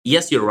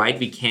Yes, you're right.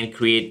 We can't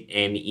create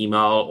an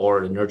email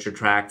or a nurture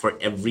track for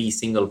every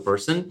single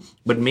person,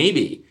 but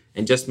maybe,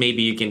 and just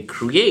maybe, you can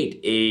create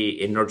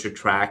a nurture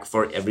track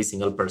for every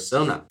single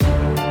persona.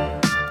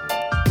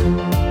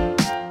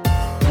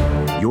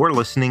 You're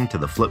listening to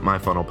the Flip My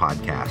Funnel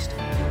podcast,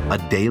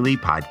 a daily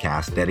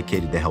podcast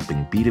dedicated to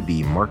helping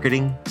B2B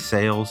marketing,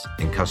 sales,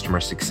 and customer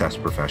success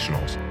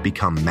professionals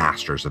become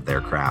masters of their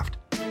craft.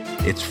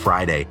 It's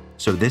Friday,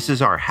 so this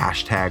is our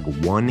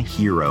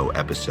 #OneHero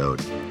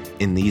episode.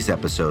 In these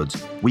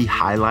episodes, we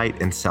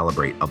highlight and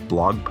celebrate a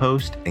blog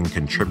post and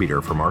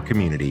contributor from our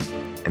community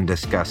and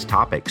discuss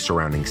topics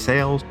surrounding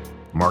sales,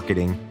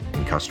 marketing,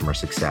 and customer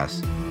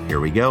success. Here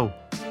we go.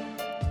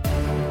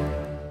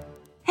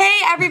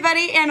 Hey,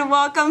 everybody, and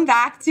welcome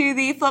back to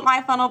the Flip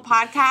My Funnel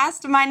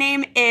podcast. My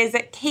name is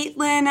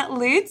Caitlin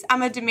Lutz.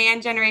 I'm a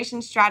demand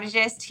generation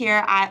strategist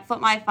here at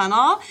Flip My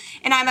Funnel,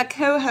 and I'm a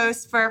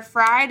co-host for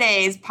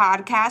Friday's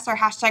podcast, our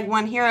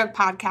 #OneHero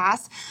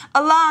podcast,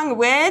 along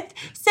with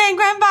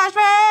Sangram Bajre.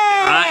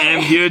 I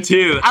am here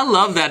too. I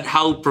love that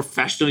how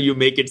professional you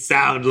make it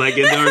sound, like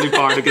in the early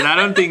part, because I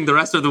don't think the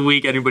rest of the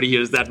week anybody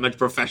hears that much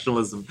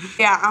professionalism.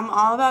 Yeah, I'm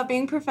all about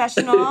being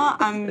professional.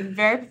 I'm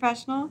very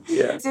professional.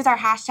 Yeah. This is our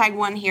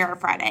 #OneHero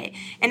Friday.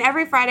 And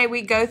every Friday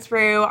we go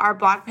through our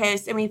blog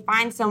posts and we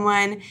find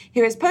someone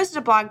who has posted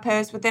a blog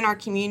post within our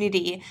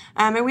community.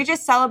 And we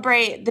just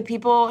celebrate the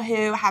people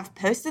who have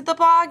posted the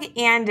blog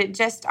and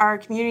just our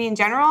community in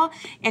general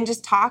and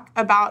just talk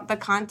about the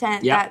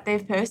content that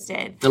they've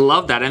posted. I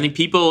love that. And the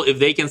people, if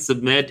they can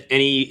submit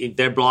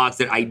their blogs,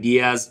 their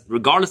ideas,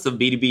 regardless of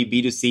B2B,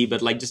 B2C,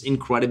 but like just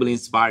incredibly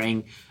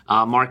inspiring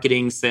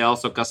marketing,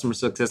 sales, or customer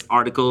success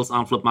articles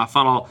on Flip My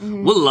Funnel.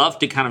 We'll love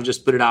to kind of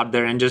just put it out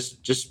there and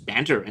just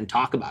banter and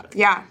talk about it.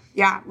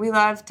 Yeah. We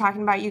love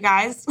talking about you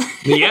guys.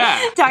 Yeah.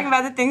 Talking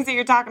about the things that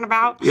you're talking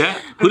about. Yeah.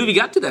 Who do we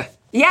got today?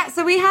 Yeah,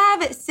 so we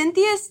have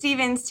Cynthia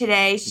Stevens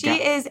today. She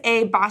is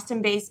a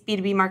Boston-based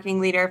B2B marketing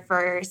leader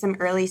for some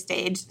early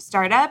stage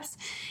startups.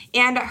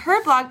 And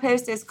her blog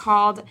post is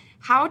called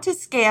How to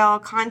Scale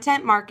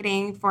Content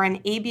Marketing for an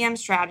ABM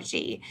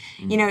Strategy.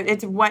 You know,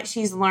 it's what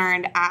she's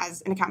learned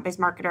as an account-based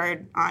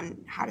marketer on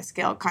how to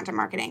scale content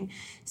marketing.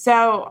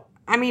 So,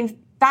 I mean,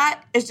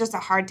 that is just a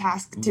hard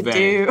task to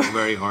do.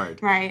 Very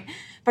hard. Right,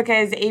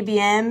 because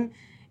ABM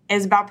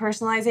is about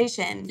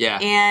personalization. Yeah.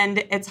 And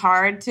it's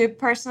hard to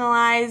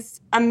personalize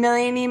a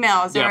million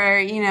emails or,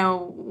 you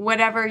know,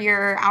 whatever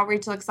your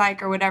outreach looks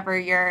like or whatever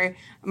your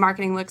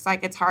marketing looks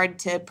like. It's hard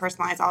to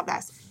personalize all of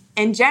this.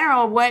 In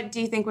general, what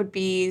do you think would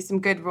be some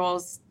good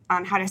rules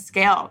on how to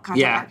scale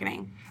content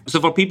marketing?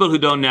 So for people who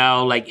don't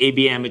know, like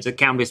ABM, it's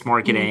account-based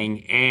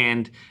marketing.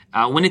 And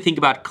when you think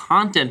about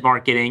content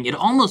marketing, it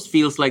almost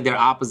feels like they're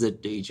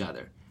opposite to each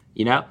other.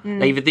 You know,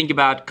 like if you think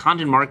about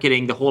content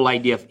marketing, the whole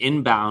idea of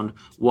inbound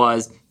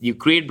was you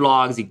create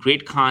blogs, you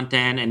create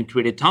content, and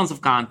created tons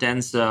of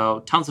content.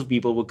 So tons of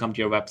people will come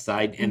to your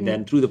website, and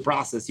then through the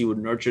process, you would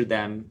nurture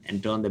them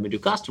and turn them into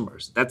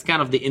customers. That's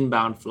kind of the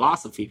inbound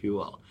philosophy, if you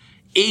will.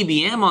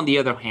 ABM, on the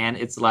other hand,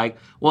 it's like,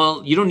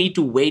 well, you don't need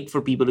to wait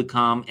for people to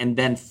come and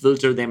then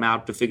filter them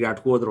out to figure out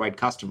who are the right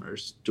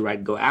customers to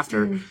go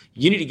after.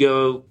 You need to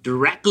go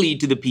directly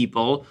to the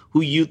people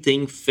who you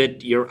think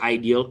fit your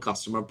ideal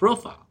customer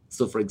profile.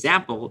 So, for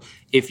example,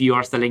 if you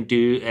are selling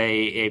to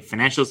a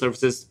financial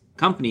services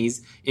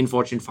companies in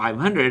Fortune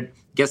 500,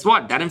 guess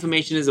what? That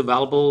information is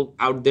available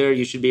out there.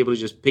 You should be able to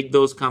just pick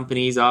those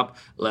companies up,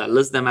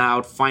 list them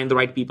out, find the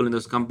right people in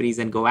those companies,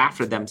 and go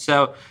after them.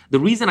 So the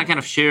reason I kind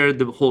of shared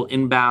the whole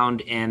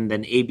inbound and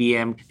then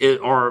ABM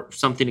or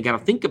something to kind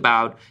of think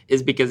about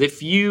is because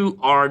if you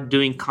are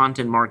doing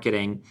content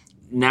marketing,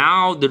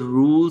 now the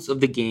rules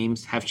of the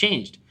games have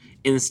changed.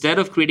 Instead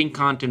of creating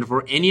content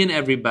for any and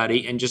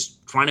everybody and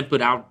just trying to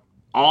put out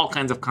all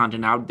kinds of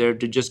content out there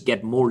to just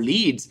get more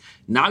leads,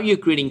 now you're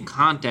creating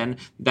content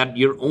that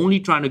you're only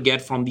trying to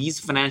get from these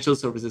financial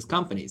services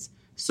companies.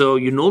 So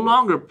you're no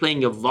longer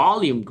playing a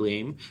volume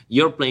game,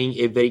 you're playing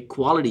a very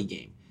quality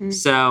game.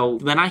 So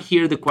when I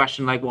hear the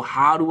question like, well,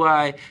 how do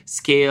I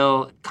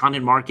scale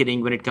content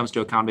marketing when it comes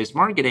to account-based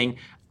marketing?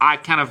 I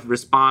kind of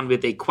respond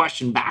with a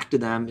question back to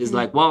them is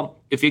like, well,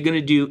 if you're going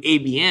to do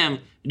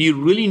ABM, do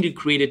you really need to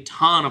create a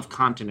ton of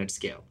content at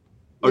scale?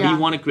 Or do you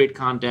want to create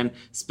content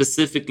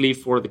specifically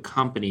for the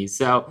company?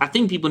 So I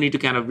think people need to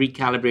kind of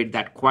recalibrate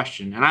that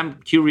question. And I'm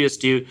curious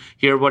to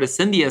hear what is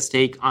Cynthia's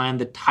take on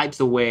the types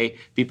of way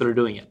people are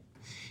doing it.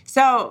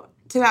 So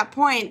to that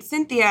point,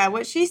 Cynthia,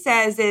 what she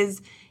says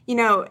is, you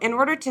know, in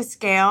order to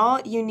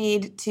scale, you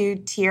need to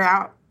tier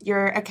out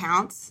your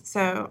accounts.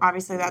 So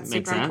obviously that's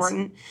super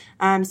important.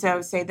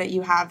 So say that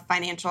you have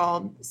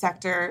financial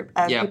sector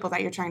of people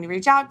that you're trying to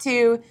reach out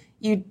to,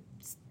 you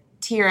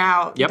tier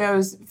out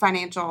those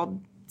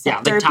financial the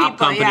top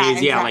people.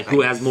 companies, like who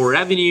has more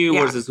revenue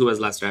versus who has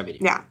less revenue.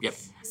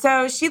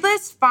 So she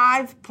lists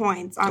 5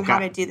 points on how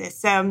to do this.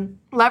 So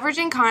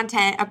leveraging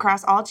content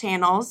across all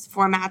channels,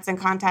 formats, and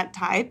content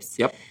types.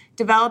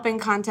 Developing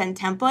content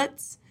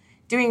templates.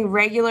 doing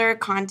regular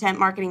content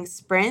marketing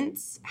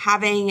sprints,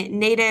 having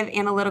native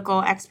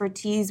analytical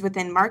expertise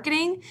within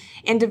marketing,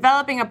 and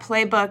developing a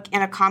playbook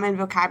and a common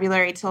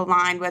vocabulary to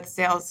align with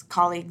sales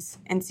colleagues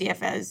and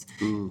CFOs.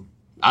 Ooh,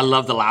 I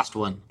love the last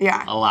one.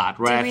 Yeah. A lot,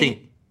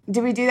 right?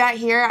 Do we do that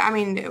here? I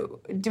mean,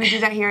 do we do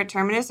that here at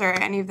Terminus or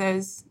any of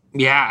those?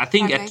 Yeah, I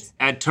think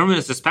at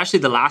Terminus, especially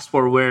the last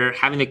part, we're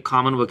having a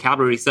common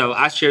vocabulary. So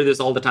I share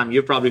this all the time.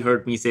 You've probably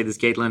heard me say this,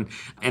 Caitlin,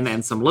 and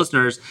then some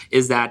listeners,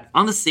 is that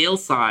on the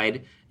sales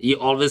side, you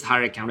always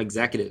hire account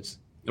executives,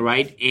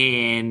 right?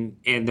 And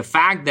the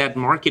fact that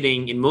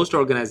marketing in most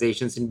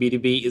organizations in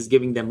B2B is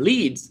giving them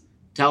leads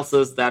tells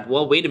us that,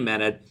 well, wait a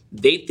minute,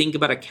 they think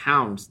about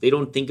accounts. They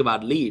don't think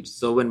about leads.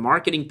 So when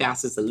marketing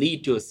passes a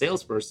lead to a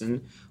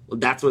salesperson, well,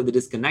 that's where the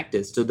disconnect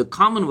is. So the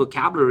common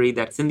vocabulary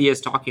that Cynthia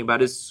is talking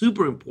about is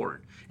super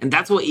important. And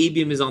that's why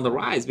ABM is on the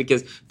rise,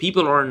 because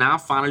people are now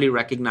finally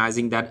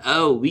recognizing that,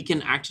 oh, we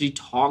can actually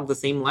talk the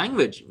same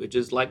language, which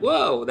is like,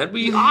 whoa, that'd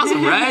be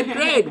awesome, right?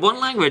 Great, one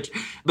language.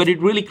 But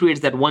it really creates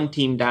that one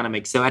team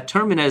dynamic. So at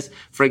Terminus,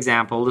 for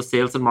example, the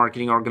sales and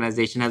marketing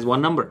organization has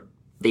one number.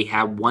 They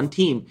have one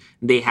team.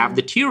 They have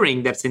the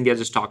tiering that Cynthia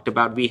just talked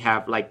about. We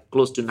have like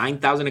close to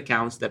 9,000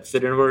 accounts that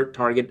fit in our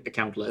target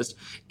account list.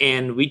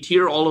 And we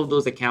tier all of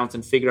those accounts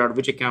and figure out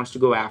which accounts to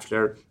go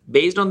after.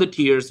 Based on the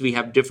tiers, we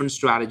have different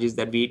strategies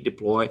that we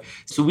deploy.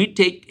 So we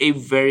take a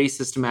very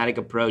systematic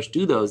approach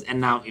to those. And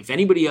now if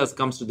anybody else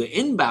comes to the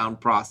inbound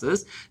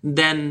process,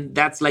 then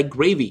that's like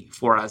gravy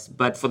for us.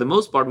 But for the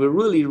most part, we're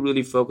really,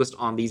 really focused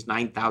on these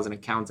 9,000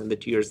 accounts and the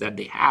tiers that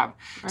they have.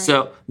 Right.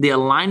 So the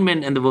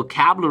alignment and the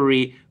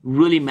vocabulary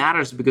really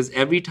matters, because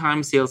every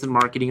time sales and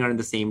marketing are in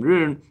the same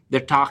room, they're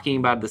talking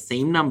about the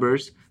same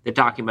numbers, they're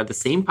talking about the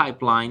same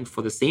pipeline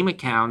for the same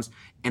accounts,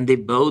 and they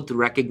both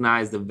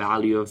recognize the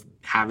value of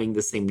having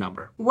the same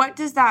number. What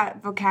does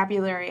that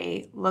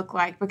vocabulary look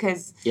like?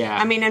 Because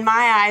I mean, in my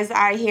eyes,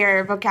 I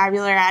hear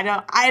vocabulary.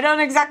 I don't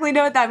exactly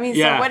know what that means.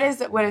 Yeah. So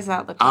what does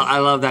that look like? I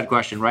love that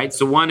question, right?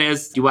 So one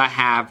is, do I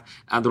have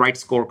the right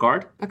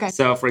scorecard? Okay.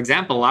 So for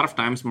example, a lot of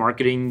times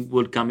marketing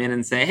would come in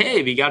and say,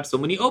 hey, we got so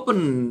many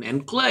open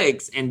and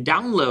clicks and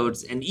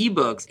downloads and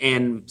ebooks,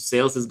 and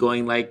sales is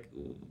going like,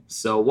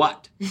 so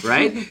what,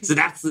 right? So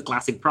that's the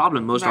classic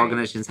problem most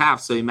organizations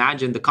have. So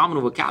imagine the common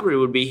vocabulary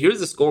would be,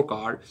 here's a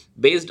scorecard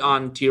based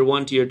on tier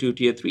 1, tier 2,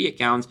 tier 3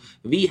 accounts.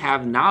 We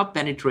have now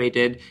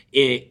penetrated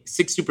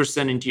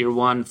 60% in tier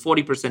 1,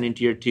 40% in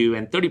tier 2,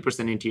 and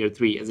 30% in tier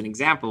 3 as an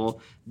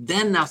example.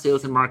 Then now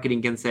sales and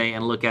marketing can say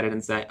and look at it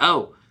and say,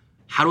 oh,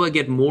 how do I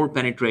get more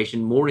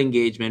penetration, more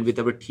engagement with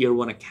our tier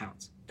 1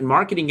 accounts? And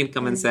marketing can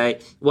come and say,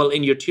 well,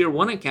 in your tier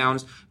 1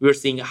 accounts, we're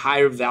seeing a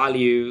higher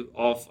value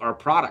of our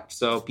product.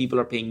 So people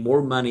are paying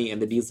more money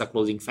and the deals are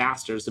closing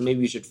faster. So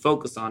maybe we should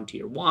focus on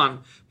tier 1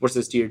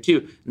 versus tier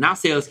 2. Now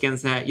sales can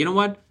say, you know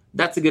what?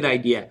 That's a good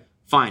idea.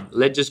 Fine.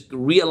 Let's just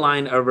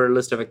realign our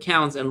list of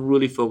accounts and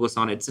really focus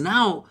on it. So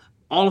now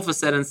all of a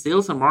sudden,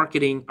 sales and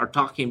marketing are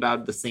talking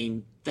about the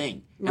same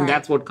thing. And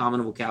that's what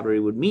common vocabulary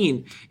would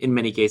mean in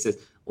many cases.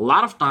 A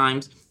lot of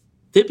times,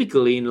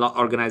 typically in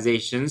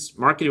organizations,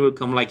 marketing will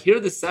come like, here are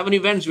the 7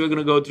 events we're going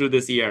to go through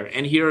this year,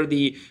 and here are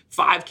the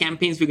 5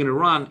 campaigns we're going to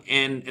run,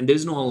 and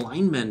there's no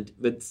alignment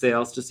with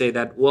sales to say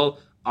that, well,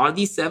 are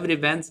these 7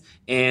 events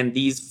and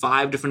these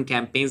 5 different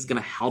campaigns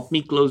going to help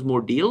me close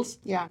more deals?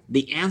 Yeah.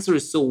 The answer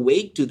is so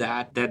vague to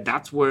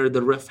that's where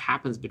the rift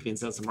happens between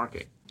sales and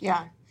marketing.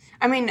 Yeah.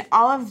 I mean,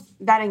 all of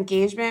that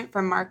engagement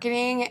from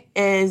marketing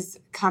is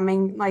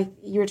coming, like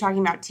you were talking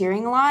about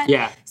tiering a lot.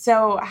 Yeah.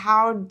 So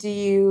how do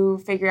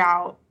you figure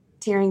out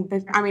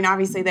tiering? I mean,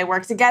 obviously they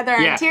work together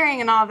and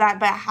tiering and all of that,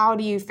 but how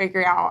do you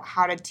figure out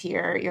how to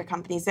tier your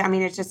companies? I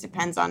mean, it just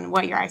depends on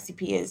what your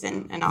ICP is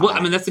and all that.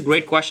 I mean, that's a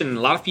great question. A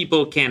lot of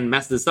people can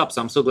mess this up,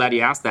 so I'm so glad you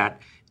asked that.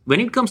 When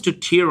it comes to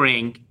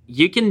tiering,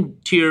 you can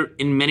tier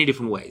in many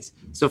different ways.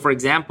 So for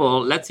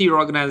example, let's say your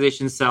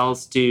organization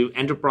sells to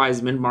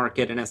enterprise,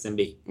 mid-market, and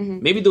SMB.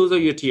 Mm-hmm. Maybe those are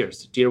your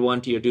tiers. Tier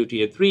 1, tier 2,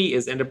 tier 3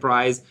 is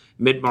enterprise,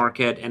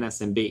 mid-market, and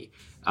SMB.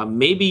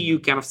 Maybe you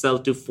kind of sell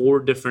to 4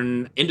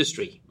 different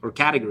industry or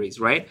categories,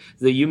 right?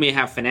 So you may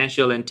have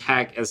financial and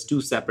tech as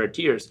 2 separate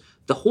tiers.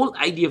 The whole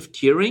idea of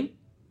tiering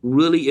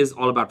really is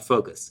all about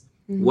focus.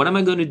 Mm-hmm. What am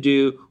I going to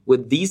do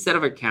with these set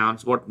of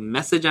accounts? What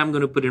message I'm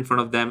going to put in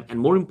front of them? And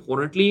more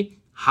importantly,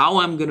 how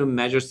I'm going to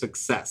measure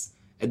success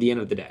at the end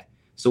of the day.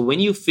 So when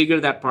you figure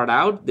that part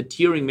out, the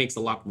tiering makes a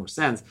lot more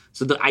sense.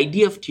 So the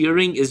idea of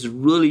tiering is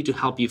really to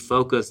help you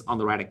focus on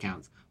the right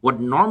accounts. What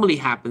normally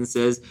happens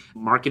is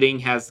marketing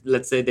has,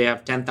 let's say they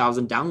have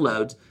 10,000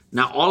 downloads.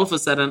 Now, all of a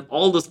sudden,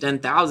 all those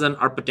 10,000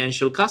 are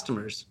potential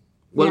customers.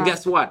 Well,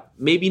 guess what?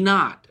 Maybe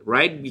not,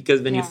 right?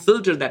 Because when you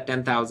filter that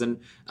 10,000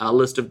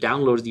 list of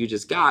downloads you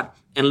just got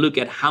and look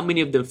at how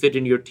many of them fit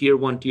in your tier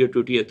 1, tier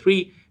 2, tier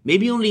 3,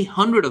 maybe only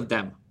 100 of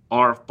them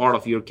are part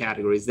of your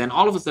categories. Then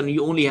all of a sudden,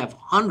 you only have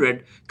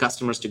 100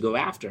 customers to go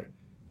after.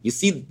 You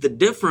see, the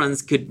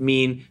difference could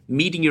mean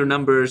meeting your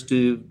numbers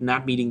to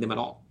not meeting them at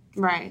all.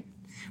 Right.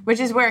 Which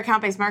is where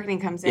account-based marketing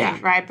comes in, Yeah.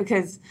 right?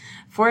 Because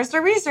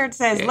Forrester research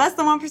says less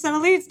than 1%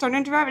 of leads turn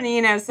into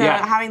revenue, so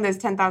having those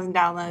 10,000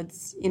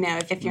 downloads,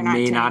 if you're not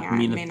may tuning not out,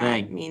 mean may a not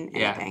thing. mean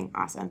Yeah. anything.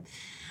 Awesome.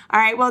 All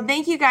right. Well,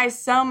 thank you guys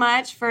so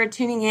much for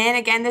tuning in.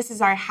 Again, this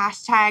is our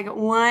hashtag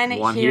One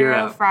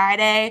Hero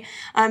Friday.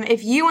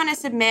 If you want to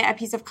submit a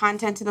piece of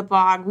content to the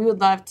blog, we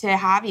would love to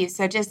have you.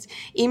 So just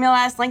email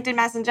us, LinkedIn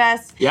message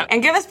us,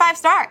 and give us 5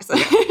 stars.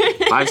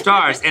 5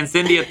 stars. And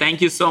Cynthia,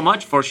 thank you so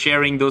much for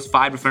sharing those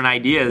 5 different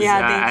ideas.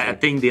 I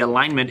think the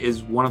alignment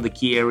is one of the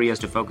key areas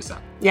to focus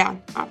on. Yeah,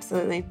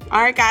 absolutely.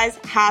 All right, guys,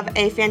 have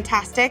a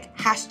fantastic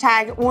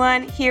hashtag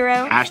One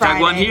Hero Friday. Hashtag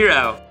One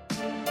Hero.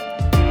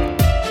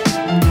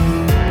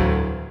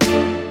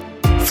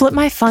 Flip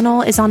My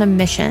Funnel is on a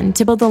mission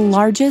to build the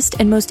largest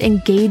and most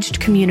engaged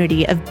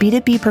community of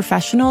B2B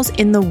professionals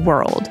in the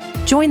world.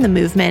 Join the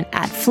movement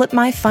at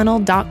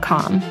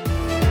flipmyfunnel.com.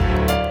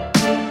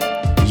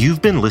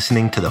 You've been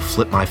listening to the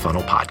Flip My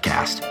Funnel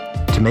podcast.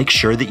 To make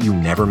sure that you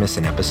never miss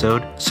an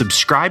episode,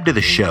 subscribe to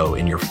the show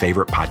in your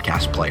favorite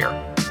podcast player.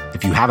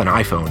 If you have an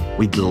iPhone,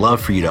 we'd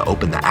love for you to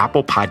open the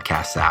Apple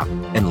Podcasts app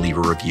and leave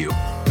a review.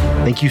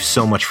 Thank you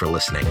so much for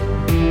listening.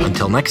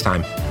 Until next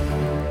time.